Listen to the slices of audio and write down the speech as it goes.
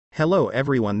Hello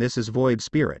everyone, this is Void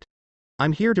Spirit.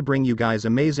 I'm here to bring you guys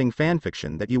amazing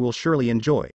fanfiction that you will surely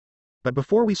enjoy. But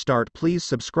before we start, please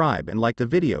subscribe and like the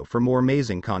video for more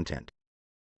amazing content.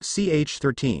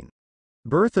 CH13.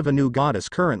 Birth of a new goddess.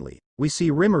 Currently, we see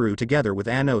Rimuru together with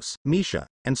Anos, Misha,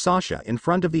 and Sasha in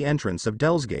front of the entrance of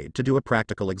Delsgate to do a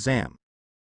practical exam.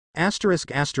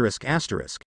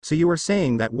 So you are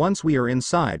saying that once we are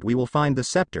inside we will find the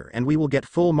scepter and we will get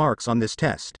full marks on this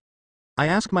test? I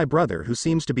ask my brother, who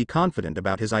seems to be confident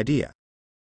about his idea.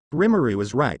 Rimuru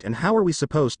is right, and how are we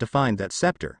supposed to find that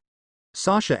scepter?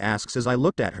 Sasha asks as I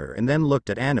looked at her and then looked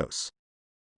at Anos.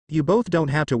 You both don't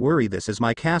have to worry, this is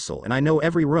my castle and I know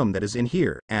every room that is in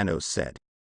here, Anos said.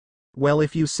 Well,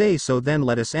 if you say so then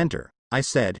let us enter, I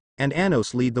said, and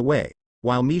Anos lead the way,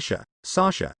 while Misha,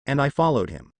 Sasha, and I followed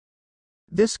him.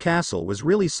 This castle was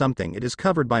really something. It is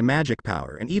covered by magic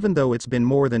power, and even though it's been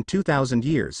more than 2,000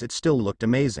 years it still looked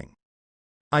amazing.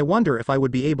 I wonder if I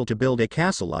would be able to build a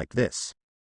castle like this.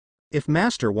 If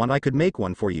master want, I could make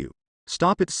one for you.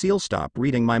 Stop it, Seal, stop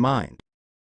reading my mind.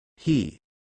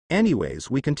 Anyways,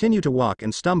 we continue to walk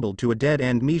and stumbled to a dead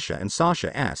end. Misha and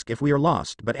Sasha ask if we are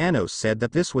lost, but Anos said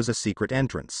that this was a secret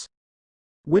entrance.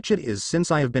 Which it is, since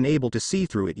I have been able to see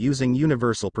through it using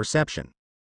universal perception.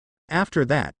 After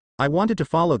that, I wanted to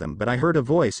follow them, but I heard a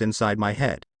voice inside my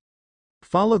head.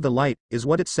 Follow the light, is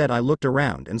what it said. I looked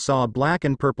around and saw a black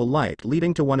and purple light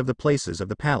leading to one of the places of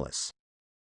the palace.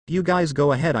 You guys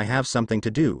go ahead, I have something to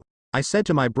do, I said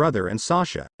to my brother and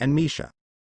Sasha, and Misha.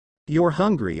 You're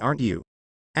hungry, aren't you?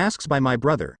 Asks by my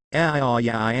brother. Yeah,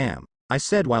 I am, I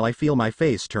said while I feel my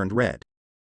face turned red.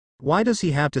 Why does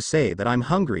he have to say that I'm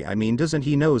hungry? I mean, doesn't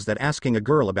he knows that asking a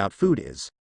girl about food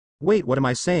is? Wait, what am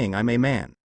I saying? I'm a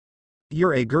man.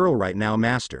 You're a girl right now,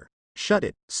 master. Shut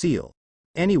it, Seal.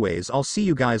 Anyways, I'll see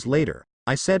you guys later,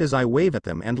 I said as I waved at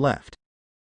them and left.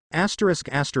 After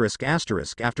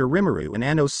Rimuru and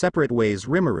Anos separate ways,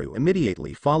 Rimuru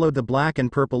immediately followed the black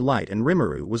and purple light and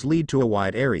Rimuru was led to a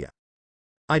wide area.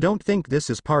 I don't think this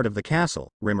is part of the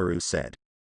castle, Rimuru said.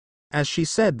 As she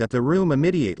said that, the room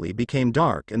immediately became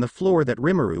dark and the floor that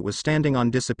Rimuru was standing on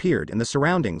disappeared and the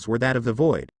surroundings were that of the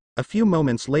void. A few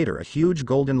moments later a huge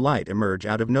golden light emerged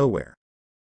out of nowhere.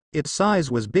 Its size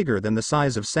was bigger than the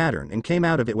size of Saturn, and came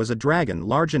out of it was a dragon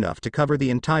large enough to cover the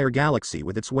entire galaxy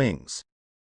with its wings.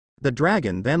 The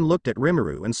dragon then looked at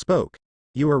Rimuru and spoke.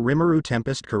 You are Rimuru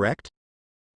Tempest, correct?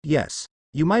 Yes.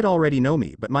 You might already know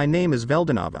me, but my name is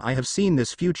Veldanava. I have seen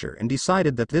this future and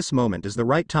decided that this moment is the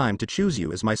right time to choose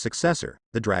you as my successor,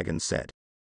 the dragon said.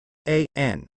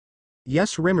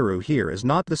 Yes, Rimuru here is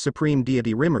not the supreme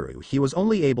deity Rimuru. He was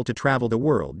only able to travel the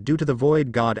world due to the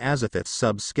void god Azathoth's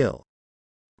sub-skill.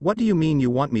 What do you mean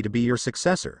you want me to be your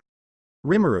successor?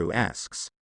 Rimuru asks.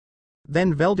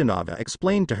 Then Veldanava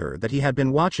explained to her that he had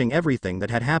been watching everything that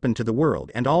had happened to the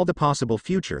world and all the possible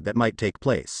future that might take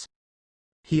place.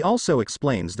 He also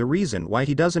explains the reason why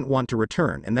he doesn't want to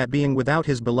return, and that being without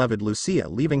his beloved Lucia,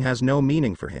 leaving has no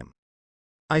meaning for him.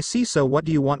 I see, so what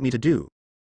do you want me to do?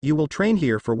 You will train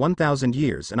here for 1,000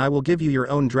 years and I will give you your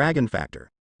own dragon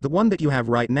factor. The one that you have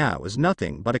right now is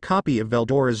nothing but a copy of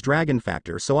Veldora's dragon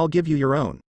factor, so I'll give you your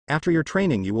own. After your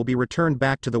training you will be returned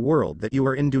back to the world that you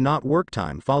are in. Do not work.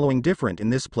 Time following different in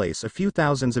this place. A few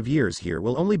thousands of years here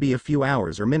will only be a few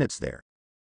hours or minutes there.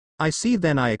 I see,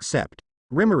 then I accept,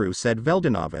 Rimuru said.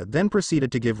 Veldanava then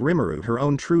proceeded to give Rimuru her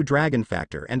own true dragon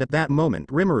factor, and at that moment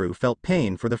Rimuru felt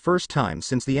pain for the first time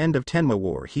since the end of Tenma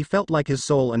War. He felt like his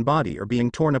soul and body are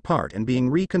being torn apart and being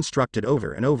reconstructed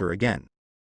over and over again.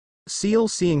 Seal,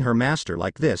 seeing her master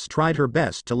like this, tried her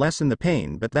best to lessen the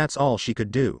pain, but that's all she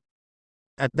could do.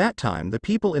 At that time the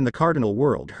people in the cardinal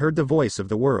world heard the voice of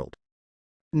the world.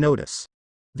 Notice.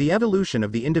 The evolution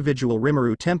of the individual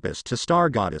Rimuru Tempest to Star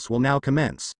Goddess will now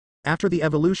commence. After the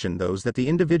evolution, those that the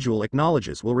individual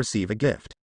acknowledges will receive a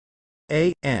gift.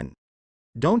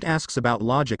 Don't ask about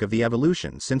logic of the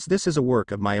evolution, since this is a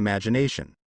work of my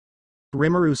imagination.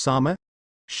 Rimuru-sama?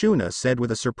 Shuna said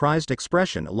with a surprised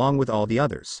expression along with all the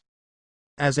others.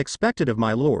 As expected of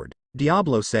my lord,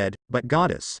 Diablo said, but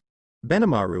goddess?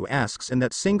 Benimaru asks, and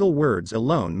that single words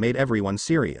alone made everyone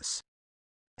serious.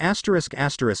 Back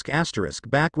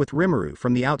with Rimuru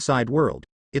from the outside world.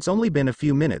 It's only been a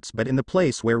few minutes, but in the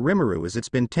place where Rimuru is it's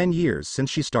been 10 years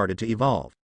since she started to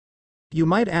evolve. You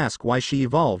might ask why she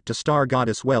evolved to Star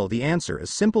Goddess. Well, the answer is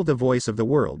simple. The voice of the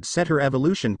world set her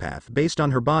evolution path based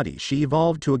on her body. She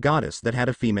evolved to a goddess that had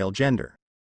a female gender.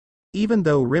 Even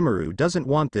though Rimuru doesn't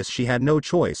want this, she had no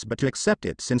choice but to accept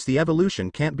it, since the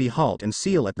evolution can't be halted, and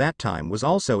Seal at that time was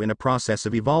also in a process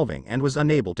of evolving and was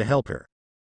unable to help her.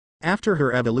 After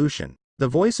her evolution, The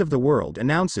voice of the world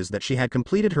announces that she had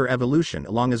completed her evolution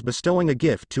along as bestowing a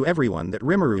gift to everyone that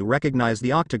Rimuru recognized the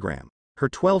octogram, her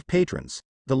 12 patrons,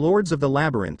 the lords of the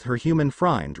labyrinth her human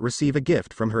friend receive a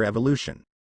gift from her evolution.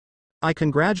 I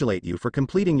congratulate you for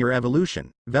completing your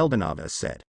evolution, Veldanava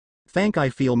said. I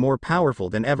feel more powerful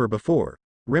than ever before,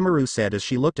 Rimuru said as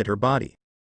she looked at her body.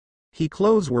 Her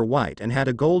clothes were white and had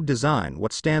a gold design.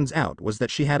 What stands out was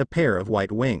that she had a pair of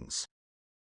white wings.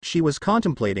 She was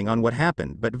contemplating on what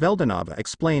happened, but Veldanava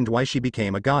explained why she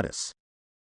became a goddess.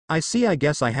 I see, I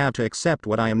guess I have to accept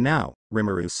what I am now,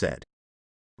 Rimuru said.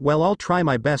 Well, I'll try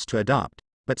my best to adopt,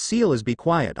 but Seal is be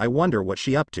quiet. I wonder what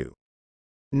she up to.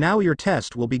 Now your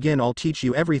test will begin. I'll teach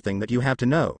you everything that you have to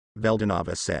know,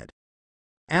 Veldanava said.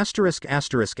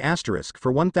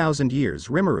 For 1,000 years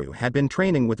Rimuru had been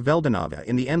training with Veldanava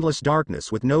in the endless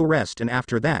darkness with no rest, and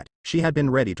after that, she had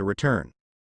been ready to return.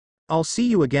 I'll see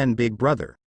you again, big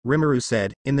brother, Rimuru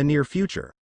said, in the near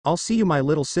future. I'll see you, my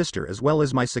little sister, as well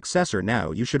as my successor.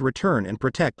 Now you should return and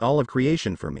protect all of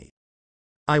creation for me.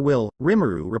 I will,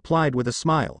 Rimuru replied with a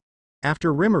smile.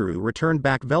 After Rimuru returned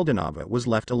back, Veldanava was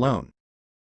left alone.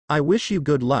 I wish you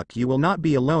good luck. You will not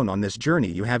be alone on this journey.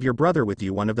 You have your brother with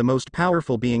you, one of the most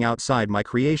powerful being outside my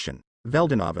creation,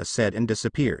 Veldanava said and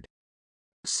disappeared.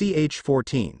 Ch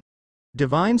 14.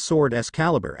 Divine Sword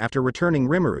Excalibur. After returning,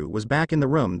 Rimuru was back in the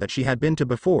room that she had been to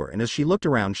before, and as she looked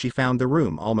around she found the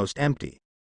room almost empty.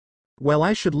 Well,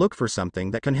 I should look for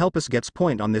something that can help us get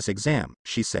point on this exam,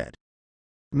 she said.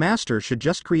 Master should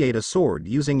just create a sword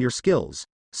using your skills,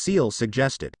 Seal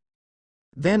suggested.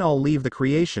 Then I'll leave the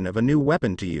creation of a new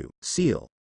weapon to you, Seal.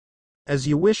 As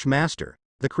you wish, Master.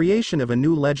 The creation of a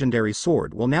new legendary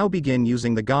sword will now begin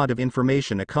using the God of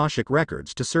Information Akashic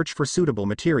Records to search for suitable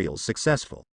materials.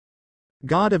 Successful.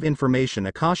 God of Information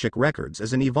Akashic Records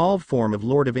is an evolved form of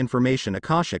Lord of Information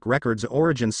Akashic Records,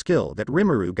 origin skill that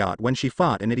Rimuru got when she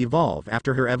fought and it evolved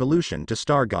after her evolution to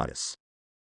Star Goddess.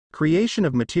 Creation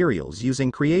of materials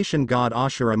using Creation God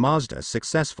Ashura Mazda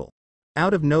successful.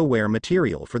 Out of nowhere,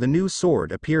 material for the new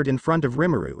sword appeared in front of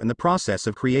Rimuru and the process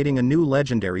of creating a new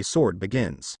legendary sword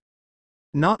begins.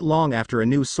 Not long after a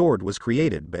new sword was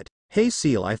created, but, hey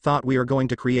Seal, I thought we are going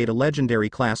to create a legendary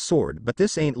class sword, but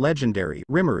this ain't legendary,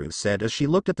 Rimuru said as she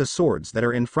looked at the swords that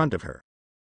are in front of her.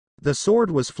 The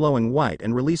sword was flowing white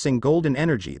and releasing golden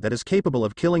energy that is capable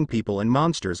of killing people and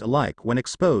monsters alike when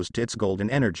exposed to its golden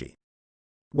energy.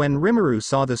 When Rimuru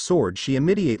saw the sword, she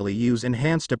immediately used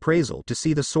enhanced appraisal to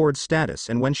see the sword's status,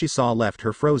 and when she saw left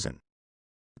her frozen.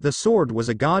 The sword was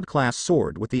a god-class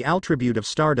sword with the attribute of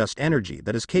stardust energy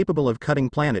that is capable of cutting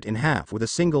planet in half with a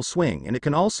single swing, and it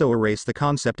can also erase the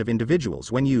concept of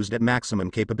individuals when used at maximum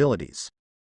capabilities.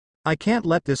 I can't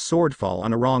let this sword fall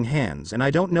on the wrong hands, and I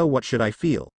don't know what should I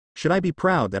feel. Should I be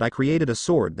proud that I created a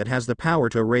sword that has the power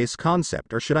to erase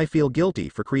concept, or should I feel guilty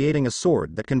for creating a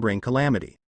sword that can bring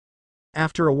calamity?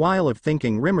 After a while of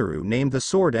thinking, Rimuru named the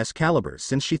sword Excalibur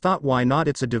since she thought, why not,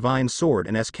 it's a divine sword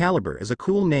and Excalibur is a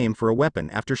cool name for a weapon.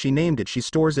 After she named it, she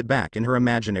stores it back in her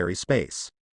imaginary space.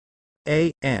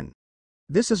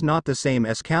 This is not the same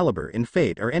Excalibur in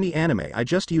Fate or any anime, I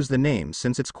just use the name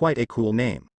since it's quite a cool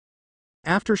name.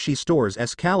 After she stores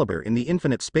Excalibur in the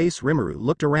infinite space, Rimuru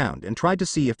looked around and tried to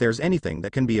see if there's anything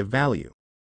that can be of value.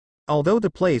 Although the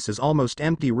place is almost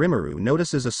empty, Rimuru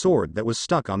notices a sword that was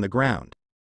stuck on the ground.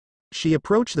 She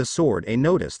approached the sword and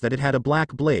noticed that it had a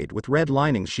black blade with red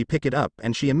linings. She picked it up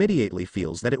and she immediately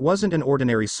feels that it wasn't an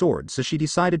ordinary sword, so she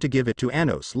decided to give it to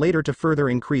Anos later to further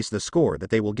increase the score that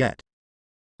they will get.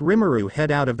 Rimuru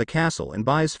head out of the castle and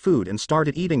buys food and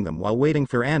started eating them while waiting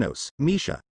for Anos,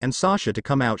 Misha, and Sasha to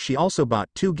come out. She also bought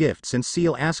 2 gifts since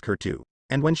Seal asked her to,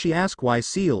 and when she asked why,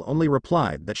 Seal only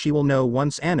replied that she will know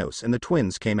once Anos and the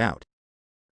twins came out.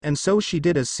 And so she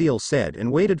did as Seal said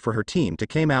and waited for her team to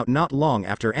come out. Not long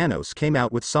after, Anos came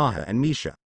out with Saha and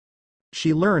Misha.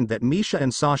 She learned that Misha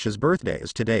and Sasha's birthday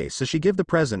is today, so she gave the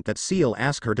present that Seal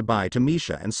asked her to buy to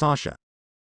Misha and Sasha.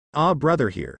 Ah, brother,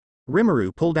 here.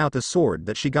 Rimuru pulled out the sword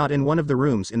that she got in one of the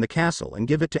rooms in the castle and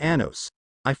give it to Anos.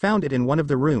 I found it in one of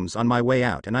the rooms on my way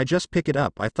out and I just pick it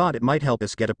up. I thought it might help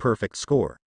us get a perfect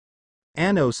score.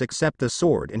 Anos accepted the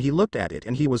sword and he looked at it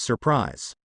and he was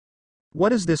surprised.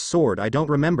 What is this sword? I don't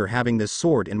remember having this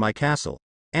sword in my castle,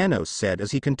 Anos said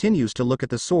as he continues to look at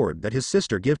the sword that his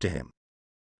sister gave to him.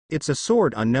 It's a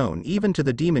sword unknown even to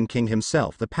the Demon King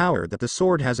himself. The power that the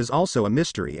sword has is also a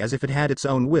mystery, as if it had its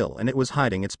own will and it was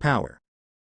hiding its power.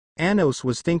 Anos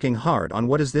was thinking hard on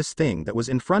what is this thing that was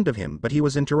in front of him, but he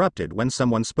was interrupted when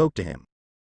someone spoke to him.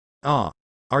 Ah.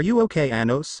 Are you okay,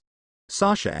 Anos?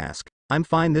 Sasha asked. I'm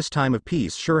fine. This time of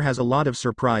peace sure has a lot of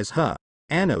surprise, huh?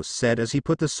 Anos said as he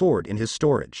put the sword in his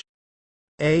storage.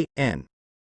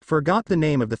 Forgot the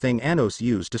name of the thing Anos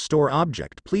used to store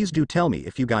object, please do tell me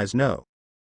if you guys know.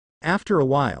 After a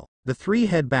while, the three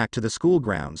head back to the school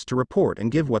grounds to report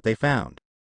and give what they found.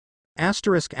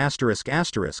 Asterisk asterisk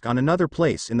asterisk on another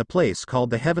place in the place called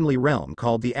the Heavenly Realm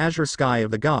called the Azure Sky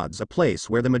of the Gods, a place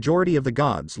where the majority of the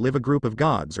gods live, a group of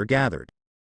gods are gathered.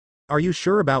 Are you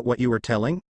sure about what you were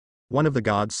telling? One of the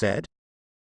gods said.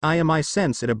 I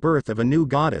sense it a birth of a new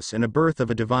goddess and a birth of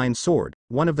a divine sword,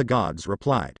 one of the gods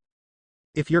replied.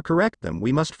 If you're correct then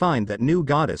we must find that new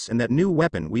goddess and that new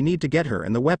weapon, we need to get her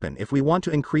and the weapon if we want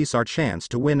to increase our chance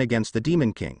to win against the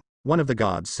Demon King, one of the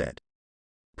gods said.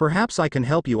 Perhaps I can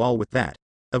help you all with that,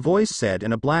 a voice said,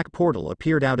 and a black portal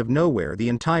appeared out of nowhere. The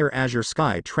entire azure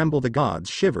sky trembled, the gods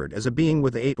shivered as a being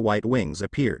with 8 white wings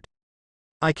appeared.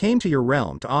 I came to your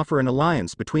realm to offer an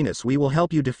alliance between us. We will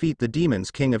help you defeat the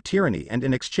demons king of tyranny, and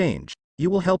in exchange, you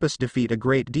will help us defeat a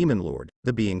great demon lord,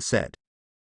 the being said.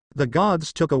 The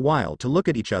gods took a while to look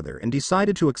at each other and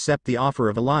decided to accept the offer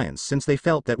of alliance, since they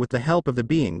felt that with the help of the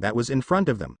being that was in front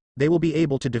of them, they will be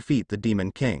able to defeat the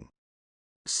demon king.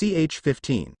 Ch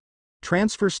 15.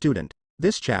 Transfer student.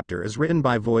 This chapter is written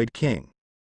by Void King.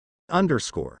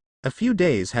 A few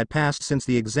days had passed since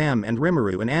the exam, and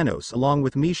Rimuru and Anos along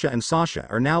with Misha and Sasha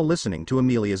are now listening to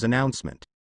Amelia's announcement.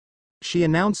 She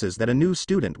announces that a new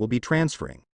student will be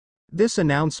transferring. This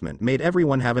announcement made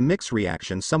everyone have a mixed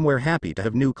reaction. Some were happy to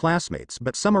have new classmates,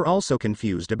 but some are also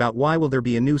confused about why will there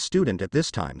be a new student at this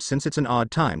time, since it's an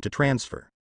odd time to transfer.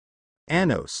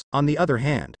 Anos, on the other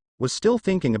hand, was still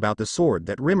thinking about the sword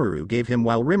that Rimuru gave him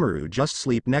while Rimuru just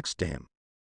slept next to him.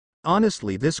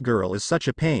 Honestly, this girl is such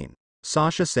a pain,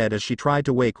 Sasha said as she tried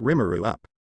to wake Rimuru up.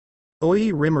 Oi,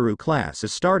 Rimuru, class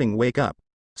is starting, wake up,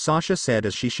 Sasha said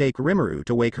as she shook Rimuru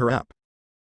to wake her up.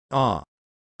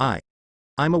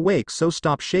 I'm awake, so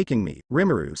stop shaking me,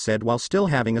 Rimuru said while still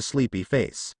having a sleepy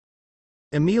face.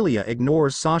 Amelia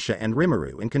ignores Sasha and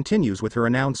Rimuru and continues with her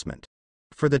announcement.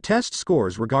 For the test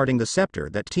scores regarding the scepter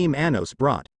that Team Anos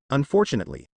brought,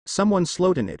 unfortunately, someone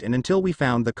slowed in it, and until we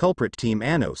found the culprit, Team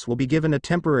Anos will be given a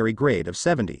temporary grade of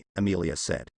 70, Amelia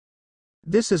said.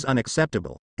 This is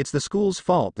unacceptable, it's the school's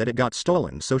fault that it got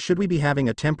stolen, so should we be having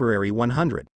a temporary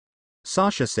 100?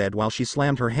 Sasha said while she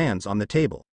slammed her hands on the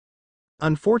table.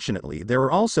 Unfortunately, there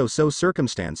are also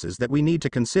circumstances that we need to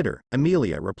consider,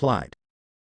 Amelia replied.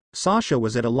 Sasha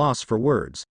was at a loss for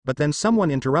words, but then someone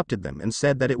interrupted them and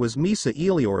said that it was Misa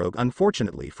Eliorog.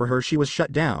 Unfortunately for her, she was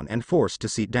shut down and forced to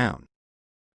sit down.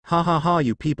 Ha ha ha,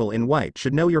 you people in white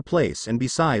should know your place, and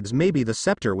besides, maybe the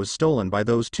scepter was stolen by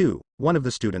those two, one of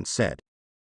the students said.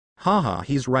 Haha,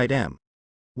 he's right, Em.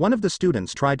 One of the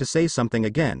students tried to say something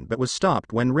again but was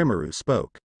stopped when Rimuru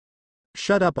spoke.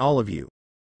 Shut up all of you.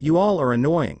 You all are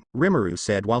annoying, Rimuru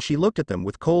said while she looked at them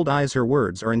with cold eyes. Her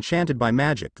words are enchanted by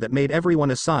magic that made everyone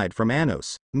aside from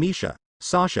Anos, Misha,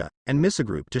 Sasha, and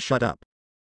Misagroup to shut up.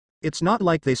 It's not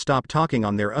like they stopped talking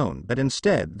on their own, but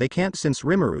instead they can't, since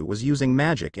Rimuru was using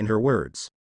magic in her words.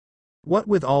 What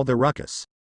with all the ruckus?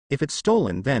 If it's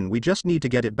stolen, then we just need to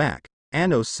get it back,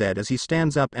 Anos said as he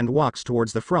stands up and walks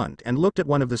towards the front and looked at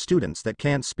one of the students that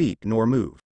can't speak nor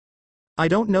move. I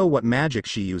don't know what magic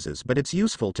she uses, but it's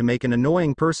useful to make an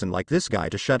annoying person like this guy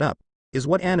to shut up, is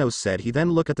what Anos said. He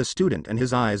then looked at the student and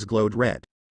his eyes glowed red.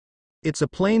 It's a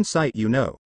plain sight, you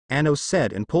know, Anos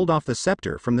said and pulled off the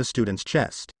scepter from the student's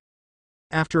chest.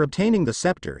 After obtaining the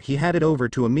scepter, he handed it over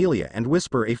to Amelia and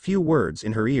whispered a few words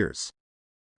in her ears.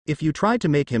 If you tried to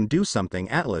make him do something,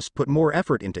 Atlas put more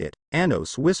effort into it,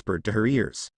 Anos whispered to her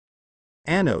ears.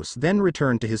 Anos then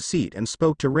returned to his seat and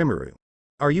spoke to Rimuru.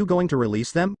 Are you going to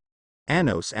release them?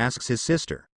 Anos asks his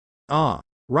sister. Ah,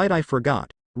 right, I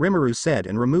forgot, Rimuru said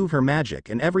and removed her magic,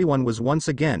 and everyone was once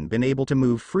again been able to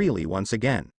move freely once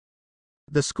again.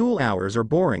 The school hours are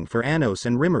boring for Anos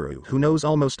and Rimuru, who knows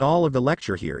almost all of the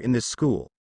lecture here in this school.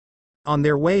 On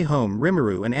their way home,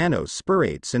 Rimuru and Anos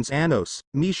spurred since Anos,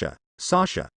 Misha,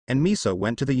 Sasha, and Misa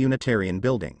went to the Unitarian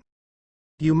building.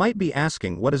 You might be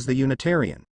asking, what is the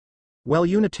Unitarian? Well,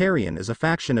 Unitarian is a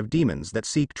faction of demons that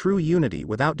seek true unity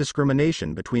without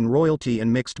discrimination between royalty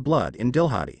and mixed blood in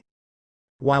Dilhadi.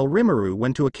 While Rimuru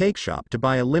went to a cake shop to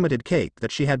buy a limited cake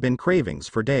that she had been cravings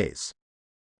for days.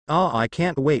 Ah, I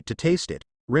can't wait to taste it,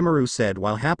 Rimuru said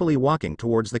while happily walking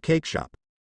towards the cake shop.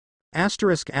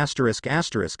 Asterisk asterisk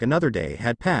asterisk another day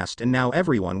had passed and now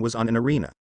everyone was on an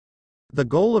arena. The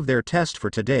goal of their test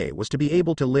for today was to be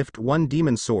able to lift one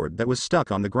demon sword that was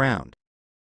stuck on the ground.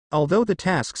 Although the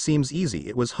task seems easy,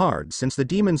 it was hard since the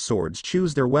demon swords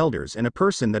choose their welders, and a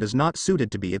person that is not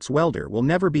suited to be its welder will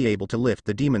never be able to lift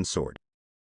the demon sword.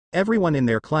 Everyone in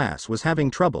their class was having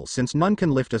trouble since none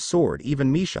can lift a sword,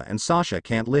 even Misha and Sasha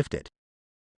can't lift it.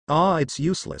 Ah, it's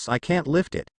useless, I can't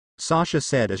lift it, Sasha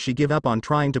said as she gave up on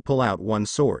trying to pull out one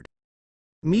sword.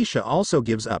 Misha also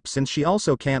gives up since she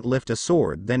also can't lift a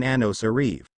sword. Then Anos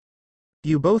arrive.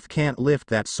 You both can't lift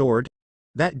that sword?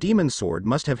 That demon sword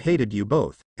must have hated you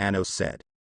both, Anos said.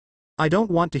 I don't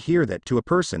want to hear that to a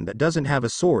person that doesn't have a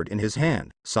sword in his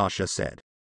hand, Sasha said.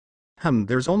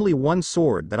 There's only one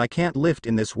sword that I can't lift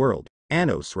in this world,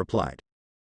 Anos replied.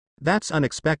 That's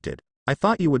unexpected. I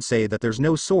thought you would say that there's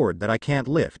no sword that I can't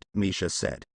lift, Misha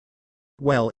said.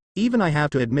 Well, even I have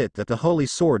to admit that the holy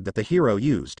sword that the hero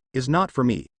used is not for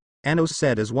me, Anos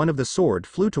said as one of the sword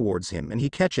flew towards him and he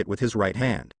catch it with his right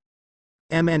hand.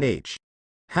 MNH.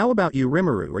 How about you,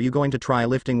 Rimuru? Are you going to try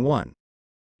lifting one?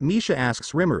 Misha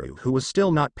asks Rimuru, who was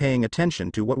still not paying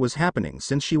attention to what was happening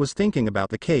since she was thinking about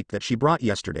the cake that she brought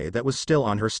yesterday that was still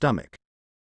on her stomach.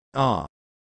 Ah.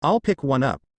 I'll pick one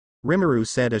up, Rimuru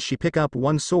said as she picked up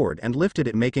one sword and lifted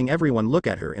it, making everyone look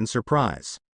at her in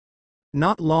surprise.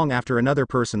 Not long after another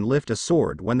person lifted a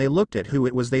sword. When they looked at who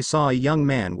it was, they saw a young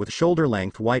man with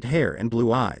shoulder-length white hair and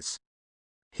blue eyes.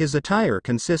 His attire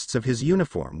consists of his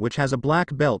uniform, which has a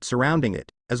black belt surrounding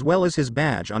it, as well as his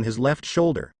badge on his left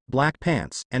shoulder, black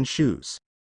pants, and shoes.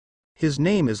 His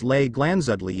name is Lei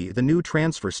Glanzudli, the new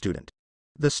transfer student.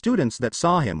 The students that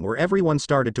saw him everyone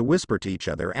started to whisper to each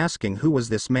other asking who was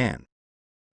this man.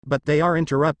 But they are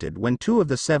interrupted when two of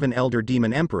the 7 Elder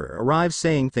Demon Emperor arrive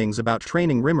saying things about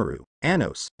training Rimuru,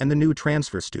 Anos, and the new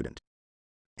transfer student.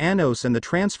 Anos and the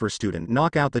transfer student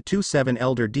knock out the 2 7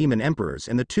 Elder Demon Emperors,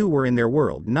 and the two were in their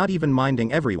world, not even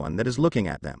minding everyone that is looking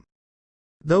at them.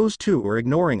 Those two are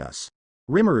ignoring us.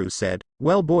 Rimuru said,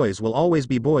 well, boys will always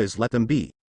be boys, let them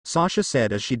be, Sasha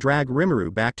said as she dragged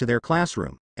Rimuru back to their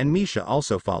classroom, and Misha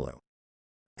also follow.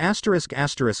 After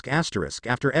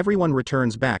everyone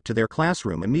returns back to their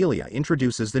classroom, Amelia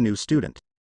introduces the new student.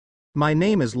 My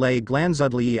name is Lei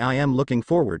Glanzudli. I am looking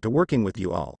forward to working with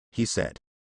you all, he said.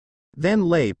 Then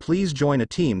Lei, please join a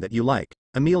team that you like,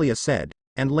 Amelia said,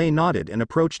 and Lei nodded and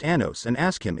approached Anos and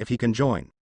asked him if he can join.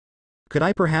 Could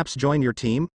I perhaps join your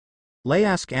team? Lei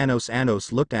asked Anos.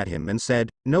 Anos looked at him and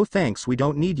said, no thanks, we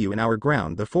don't need you in our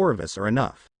ground, the 4 of us are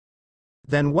enough.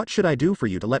 Then what should I do for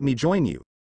you to let me join you?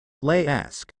 Lei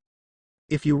asked.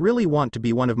 If you really want to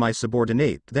be one of my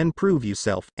subordinate, then prove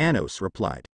yourself, Anos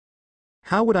replied.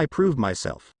 How would I prove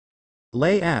myself?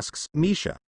 Lei asks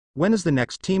Misha. When is the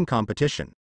next team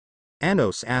competition?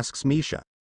 Anos asks Misha.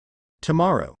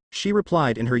 Tomorrow, she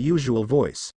replied in her usual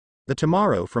voice. The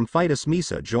tomorrow from fight us.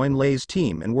 Misha join Lei's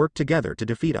team and work together to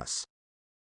defeat us.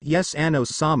 Yes,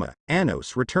 Anos-sama.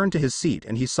 Anos returned to his seat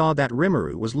and he saw that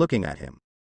Rimuru was looking at him.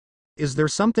 Is there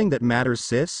something that matters,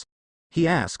 sis? He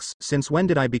asks. Since when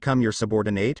did I become your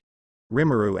subordinate?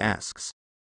 Rimuru asks.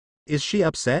 Is she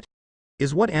upset?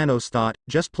 Is what Anos thought,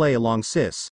 just play along,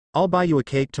 sis. I'll buy you a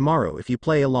cake tomorrow if you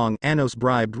play along. Anos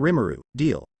bribed Rimuru.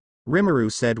 Deal.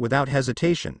 Rimuru said without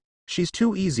hesitation. She's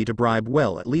too easy to bribe.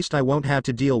 Well, at least I won't have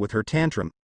to deal with her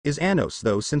tantrum. Is Anos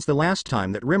though, since the last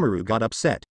time that Rimuru got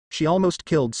upset, she almost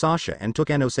killed Sasha and took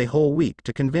Anos a whole week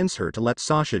to convince her to let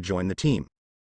Sasha join the team.